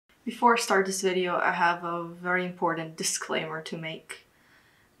Before I start this video, I have a very important disclaimer to make.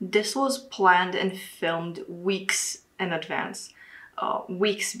 This was planned and filmed weeks in advance,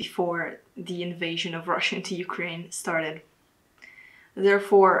 weeks before the invasion of Russia into Ukraine started.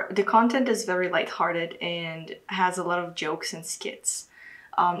 Therefore, the content is very lighthearted and has a lot of jokes and skits.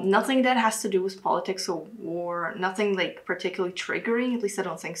 Nothing that has to do with politics or war, nothing like particularly triggering, at least I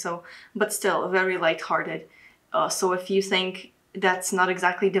don't think so, but still very lighthearted. So if you think that's not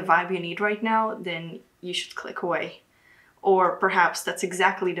exactly the vibe you need right now, then you should click away. Or perhaps that's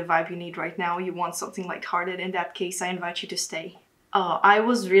exactly the vibe you need right now, you want something lighthearted. In that case, I invite you to stay. I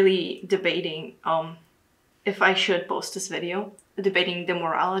was really debating if I should post this video, debating the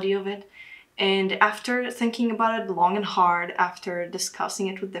morality of it. And after thinking about it long and hard, after discussing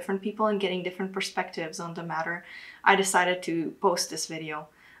it with different people and getting different perspectives on the matter, I decided to post this video.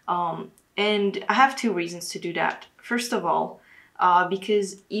 And I have two reasons to do that. First of all,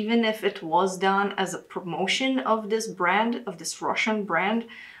 because even if it was done as a promotion of this brand, of this Russian brand,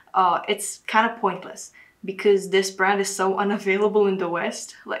 it's kind of pointless because this brand is so unavailable in the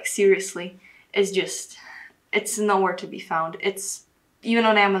West. Like seriously, it's nowhere to be found. It's even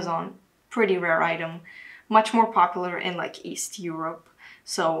on Amazon, pretty rare item, much more popular in like East Europe.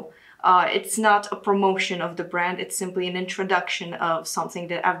 So it's not a promotion of the brand, it's simply an introduction of something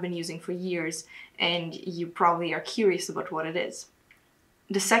that I've been using for years and you probably are curious about what it is.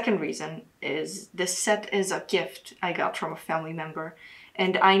 The second reason is this set is a gift I got from a family member,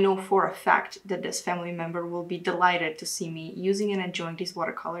 and I know for a fact that this family member will be delighted to see me using and enjoying these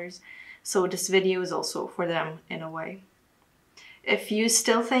watercolors, so this video is also for them in a way. If you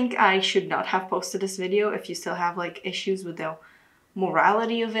still think I should not have posted this video, if you still have like issues with the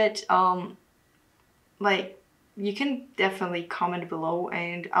morality of it, like you can definitely comment below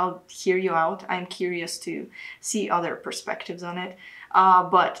and I'll hear you out. I'm curious to see other perspectives on it.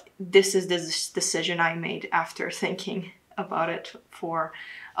 But this is the decision I made after thinking about it for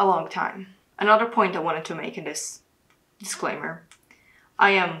a long time. Another point I wanted to make in this disclaimer.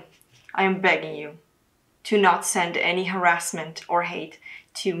 I am begging you to not send any harassment or hate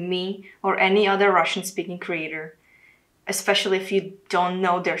to me or any other Russian-speaking creator, especially if you don't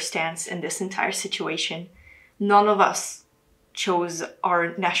know their stance in this entire situation. None of us chose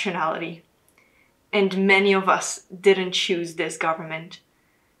our nationality, and many of us didn't choose this government.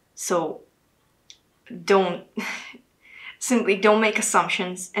 So simply don't make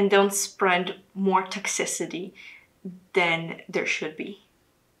assumptions and don't spread more toxicity than there should be.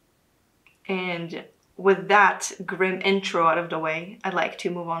 And with that grim intro out of the way, I'd like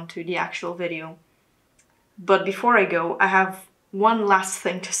to move on to the actual video. But before I go, I have one last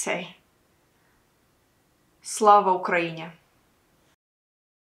thing to say. Slava Ukraine!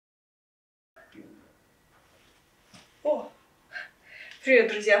 О,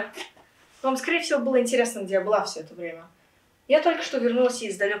 привет, друзья! Вам, скорее всего, было интересно, где я была все это время. Я только что вернулась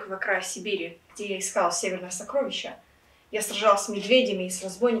из далекого края Сибири, где я искала северное сокровище. Я сражалась с медведями и с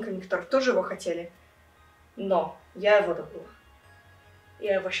разбойниками, которые тоже его хотели. Но я его добыла.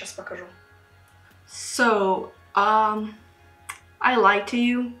 Я его сейчас покажу. So, I lied to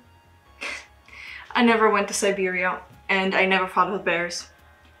you. I never went to Siberia, and I never fought with bears.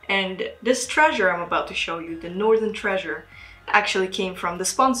 And this treasure I'm about to show you, the Northern Treasure, actually came from the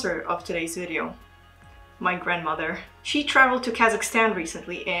sponsor of today's video, my grandmother. She traveled to Kazakhstan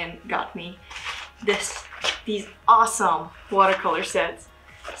recently and got me these awesome watercolor sets.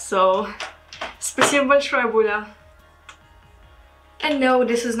 So, спасибо большое, Buddha. And no,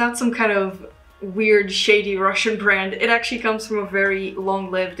 this is not some kind of weird, shady Russian brand. It actually comes from a very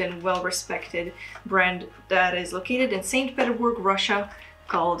long-lived and well-respected brand that is located in St. Petersburg, Russia,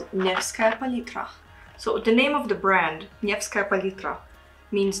 called Nevskaya Palitra. So the name of the brand, Nevskaya Palitra,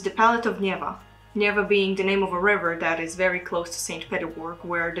 means the palette of Neva. Neva being the name of a river that is very close to St. Petersburg,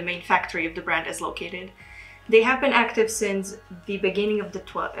 where the main factory of the brand is located. They have been active since the beginning of the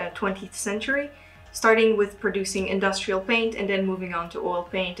 20th century, starting with producing industrial paint and then moving on to oil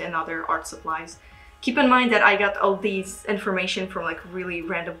paint and other art supplies. Keep in mind that I got all these information from like really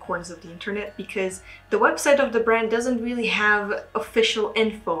random corners of the internet because the website of the brand doesn't really have official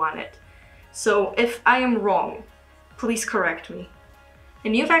info on it. So if I am wrong, please correct me.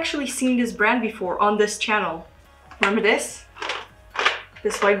 And you've actually seen this brand before on this channel. Remember this?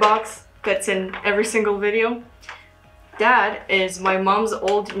 This white box that's in every single video? That is my mom's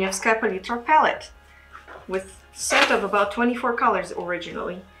old Nevskaya Palitra palette, with a set of about 24 colors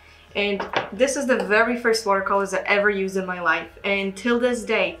originally. And this is the very first watercolors I ever used in my life, and till this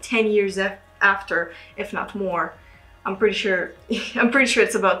day, 10 years after, if not more, I'm pretty sure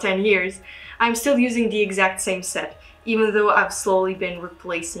it's about 10 years, I'm still using the exact same set. even though I've slowly been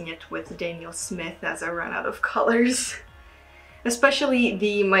replacing it with Daniel Smith as I ran out of colors.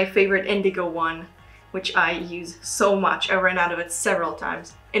 Especially my favorite indigo one, which I use so much. I ran out of it several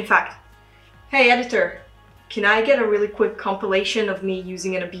times. In fact, hey editor, can I get a really quick compilation of me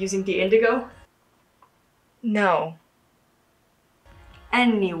using and abusing the indigo? No.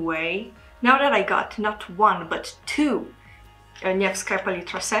 Anyway, now that I got not one but two Nevskaya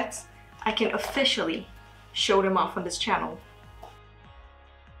Palitra sets, I can officially show them off on this channel.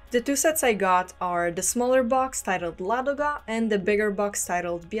 The two sets I got are the smaller box titled Ladoga and the bigger box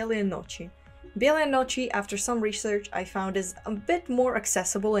titled Biele Noci. Biele Noci, after some research, I found is a bit more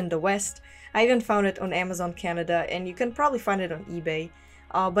accessible in the West. I even found it on Amazon Canada, and you can probably find it on eBay.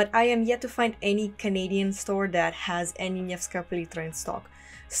 But I am yet to find any Canadian store that has any Nevskaya Palitra in stock.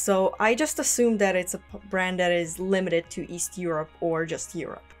 So I just assumed that it's a brand that is limited to East Europe or just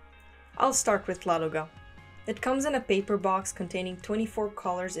Europe. I'll start with Ladoga. It comes in a paper box containing 24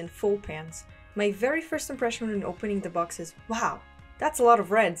 colors in full pans. My very first impression when opening the box is, wow, that's a lot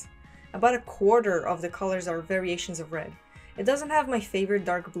of reds. About a quarter of the colors are variations of red. It doesn't have my favorite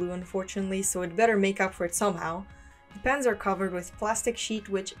dark blue unfortunately, so it better make up for it somehow. The pans are covered with plastic sheet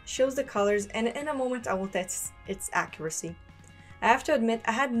which shows the colors, and in a moment I will test its accuracy. I have to admit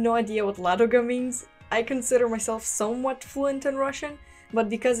I had no idea what Ladoga means. I consider myself somewhat fluent in Russian, but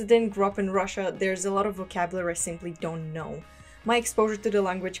because I didn't grow up in Russia, there's a lot of vocabulary I simply don't know. My exposure to the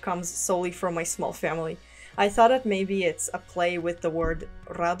language comes solely from my small family. I thought that maybe it's a play with the word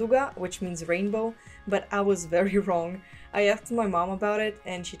Raduga, which means rainbow, but I was very wrong. I asked my mom about it,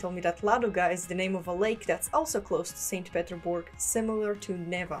 and she told me that Ladoga is the name of a lake that's also close to St. Petersburg, similar to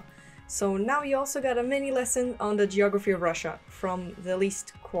Neva. So now you also got a mini lesson on the geography of Russia, from the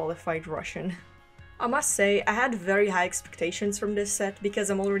least qualified Russian. I must say, I had very high expectations from this set because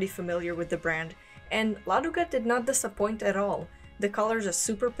I'm already familiar with the brand, and Ladoga did not disappoint at all. The colors are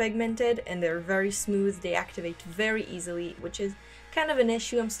super pigmented and they're very smooth, they activate very easily, which is kind of an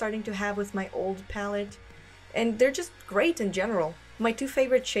issue I'm starting to have with my old palette. And they're just great in general. My two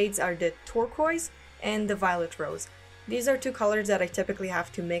favorite shades are the turquoise and the violet rose. These are two colors that I typically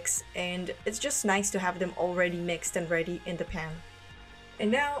have to mix, and it's just nice to have them already mixed and ready in the pan.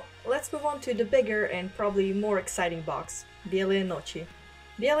 And now, let's move on to the bigger and probably more exciting box, Biele Noci.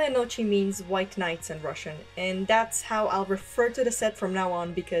 Biele Noci means white nights in Russian, and that's how I'll refer to the set from now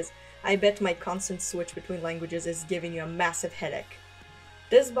on because I bet my constant switch between languages is giving you a massive headache.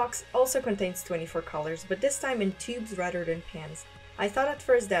 This box also contains 24 colors, but this time in tubes rather than pans. I thought at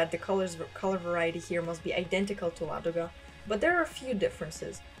first that the color variety here must be identical to Ladoga, but there are a few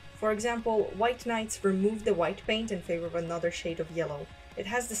differences. For example, White Nights removed the white paint in favor of another shade of yellow. It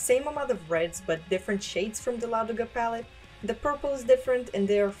has the same amount of reds, but different shades from the Ladoga palette. The purple is different, and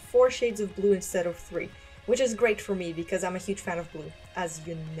there are 4 shades of blue instead of 3, which is great for me because I'm a huge fan of blue, as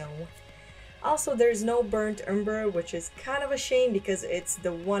you know. Also, there's no burnt umber, which is kind of a shame because it's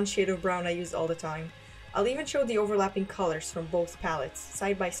the one shade of brown I use all the time. I'll even show the overlapping colors from both palettes,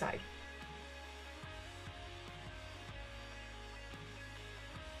 side by side.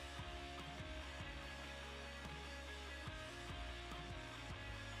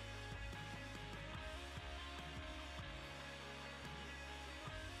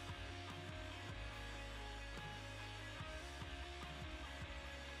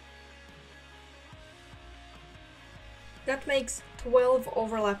 That makes 12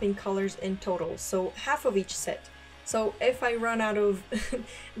 overlapping colors in total, so half of each set. So if I run out of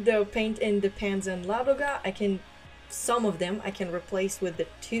the paint in the pans and Ladoga, some of them I can replace with the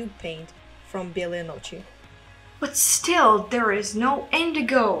tube paint from Biele Noci. But still, there is no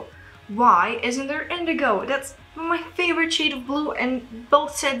indigo! Why isn't there indigo? That's my favorite shade of blue and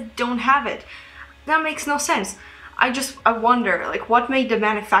both sets don't have it. That makes no sense. I wonder, like, what made the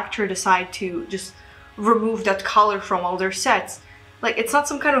manufacturer decide to just remove that color from all their sets? Like, it's not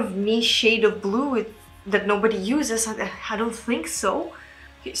some kind of niche shade of blue that nobody uses. I don't think so.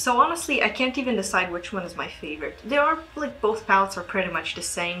 So honestly, I can't even decide which one is my favorite. They are, like, both palettes are pretty much the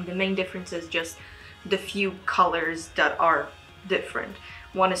same. The main difference is just the few colors that are different.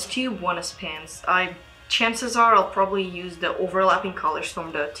 One is tube, one is pans. Chances are I'll probably use the overlapping colors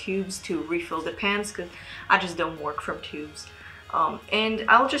from the tubes to refill the pans because I just don't work from tubes. And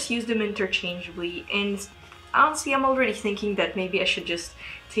I'll just use them interchangeably, and honestly I'm already thinking that maybe I should just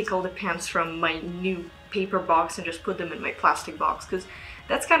take all the pans from my new paper box and just put them in my plastic box, because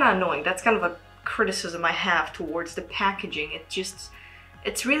that's kind of annoying. That's kind of a criticism I have towards the packaging.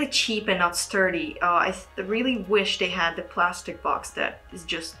 It's really cheap and not sturdy. I really wish they had the plastic box that is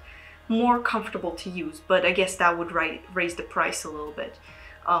just more comfortable to use, but I guess that would raise the price a little bit.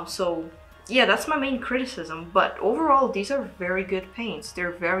 So yeah, that's my main criticism, but overall these are very good paints.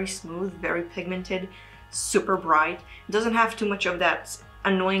 They're very smooth, very pigmented, super bright. It doesn't have too much of that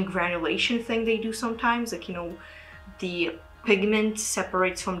annoying granulation thing they do sometimes, like, you know, the pigment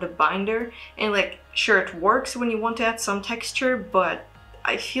separates from the binder, and like, sure, it works when you want to add some texture, but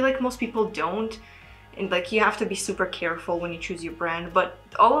I feel like most people don't, and like, you have to be super careful when you choose your brand. But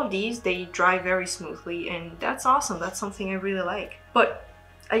all of these, they dry very smoothly, and that's awesome. That's something I really like. But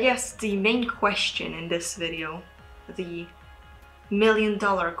I guess the main question in this video, the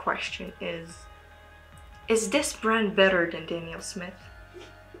million-dollar question is this brand better than Daniel Smith?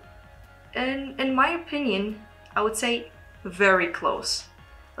 And in my opinion, I would say very close.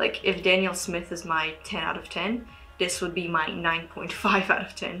 Like, if Daniel Smith is my 10 out of 10, this would be my 9.5 out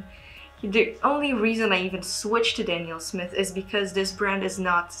of 10. The only reason I even switched to Daniel Smith is because this brand is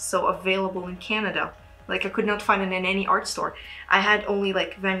not so available in Canada. Like, I could not find it in any art store. I had only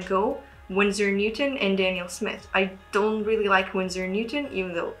like Van Gogh, Winsor Newton, and Daniel Smith. I don't really like Winsor Newton,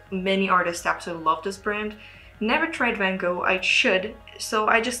 even though many artists absolutely love this brand. Never tried Van Gogh, I should, so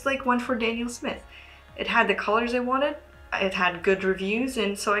I just like went for Daniel Smith. It had the colors I wanted, it had good reviews,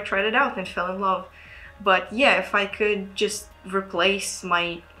 and so I tried it out and fell in love. But yeah, if I could just replace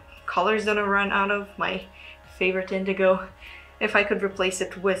my colors that I ran out of, my favorite indigo, if I could replace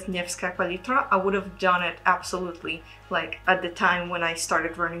it with Nievska Palitra, I would have done it absolutely, like at the time when I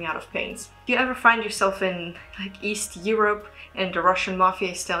started running out of paints. If you ever find yourself in like East Europe and the Russian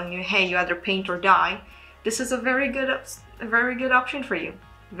mafia is telling you, hey, you either paint or die, this is a very good option for you.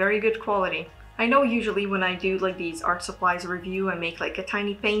 Very good quality. I know usually when I do like these art supplies review, I make like a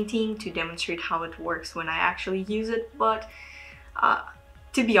tiny painting to demonstrate how it works when I actually use it, but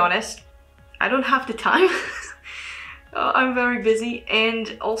to be honest, I don't have the time. I'm very busy,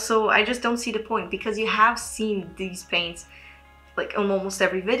 and also I just don't see the point, because you have seen these paints like on almost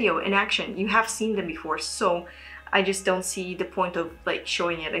every video in action. You have seen them before, so I just don't see the point of like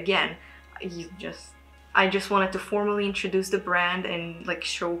showing it again. I just wanted to formally introduce the brand and like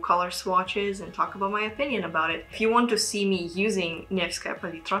show color swatches and talk about my opinion about it. If you want to see me using Nievska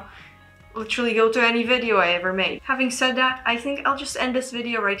Palitra, literally go to any video I ever made. Having said that, I think I'll just end this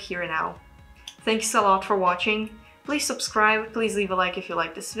video right here now. Thanks a lot for watching. Please subscribe, please leave a like if you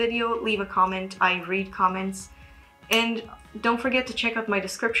like this video, leave a comment, I read comments. And don't forget to check out my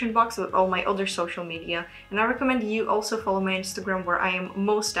description box with all my other social media. And I recommend you also follow my Instagram, where I am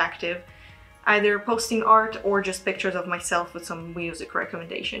most active, either posting art or just pictures of myself with some music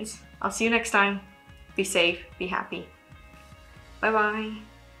recommendations. I'll see you next time. Be safe, be happy. Bye bye.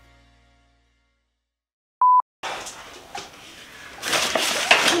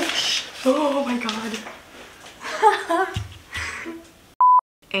 Oh my god.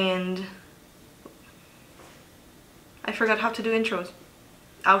 And I forgot how to do intros.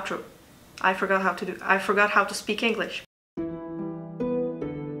 Outro. I forgot how to speak English.